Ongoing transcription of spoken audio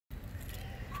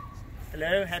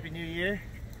Hello, Happy New Year.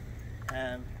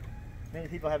 Many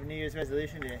people have a New Year's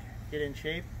resolution to get in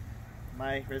shape.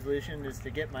 My resolution is to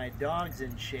get my dogs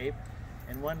in shape,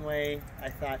 and one way I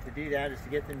thought to do that is to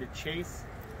get them to chase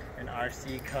an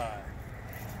RC car.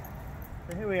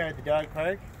 So here we are at the dog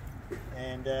park,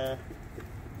 and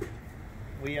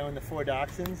we own the 4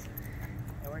 Dachshunds,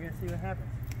 and we're going to see what happens.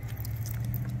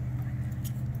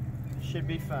 Should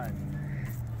be fun.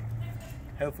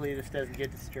 Hopefully this doesn't get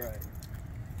destroyed.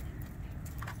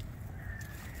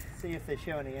 See if they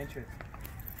show any interest.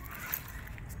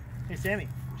 Hey Sammy,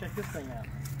 check this thing out.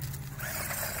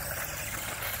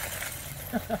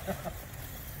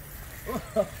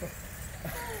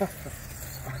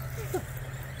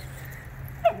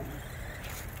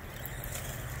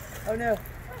 Oh no!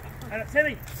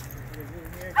 Sammy!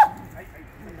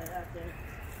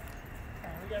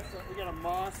 We got a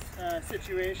moss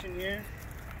situation here.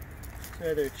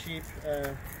 So they're cheap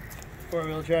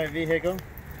 4-wheel drive vehicle.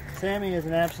 Sammy is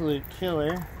an absolute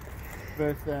killer,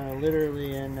 both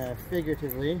literally and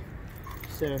figuratively.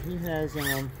 So he has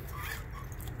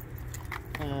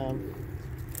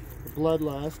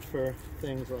bloodlust for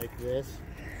things like this.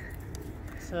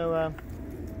 So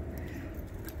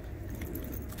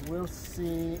we'll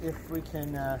see if we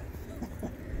can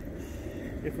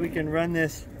run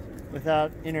this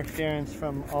without interference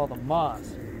from all the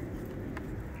moss.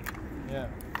 Yeah.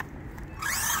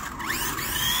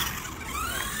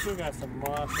 Still got some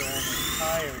moss around the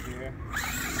tire here,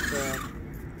 so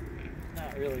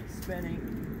not really spinning.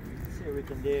 Let's see what we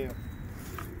can do.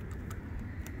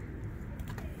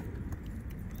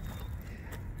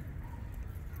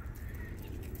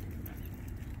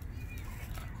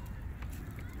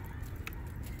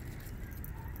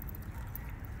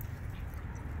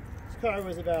 This car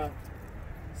was about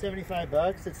 75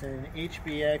 bucks. It's an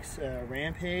HBX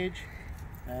Rampage.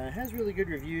 It has really good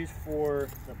reviews for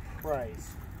the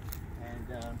price. And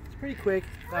it's pretty quick,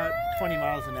 about 20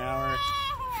 miles an hour.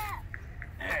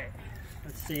 Alright,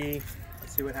 let's see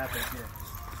what happens here.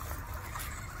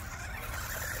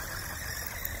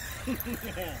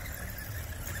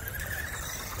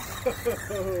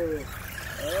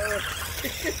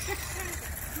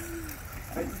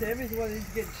 Alright, Sammy's the one that needs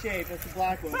to get in shape. That's the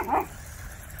black one.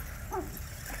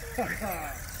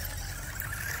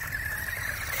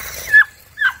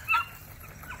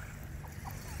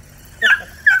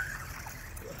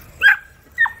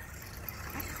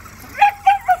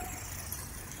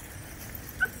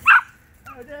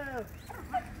 Oh no!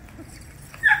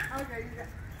 Okay, you got.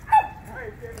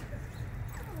 Alright, Sammy.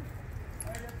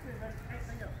 Alright, that's good. Let's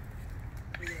go.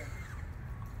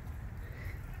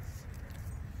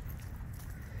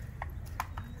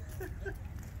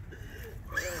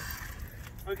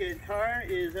 Okay, the car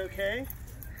is okay.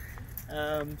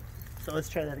 So let's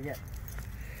try that again.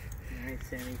 Alright,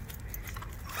 Sammy.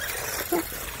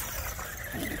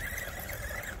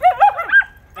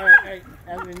 Alright,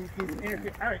 Edwin, he's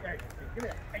interfering. Alright, give me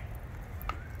that.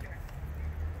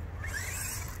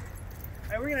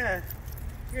 Alright, we're gonna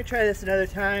try this another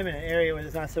time in an area where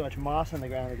there's not so much moss on the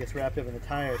ground that gets wrapped up in the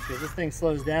tires, because this thing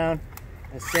slows down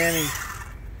as Sammy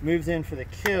moves in for the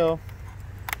kill.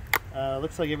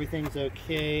 Looks like everything's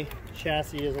okay. The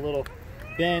chassis is a little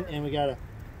bent, and we got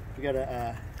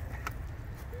a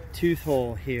tooth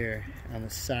hole here on the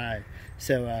side.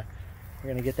 So we're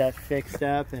gonna get that fixed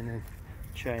up and then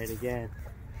try it again.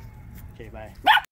 Okay, bye.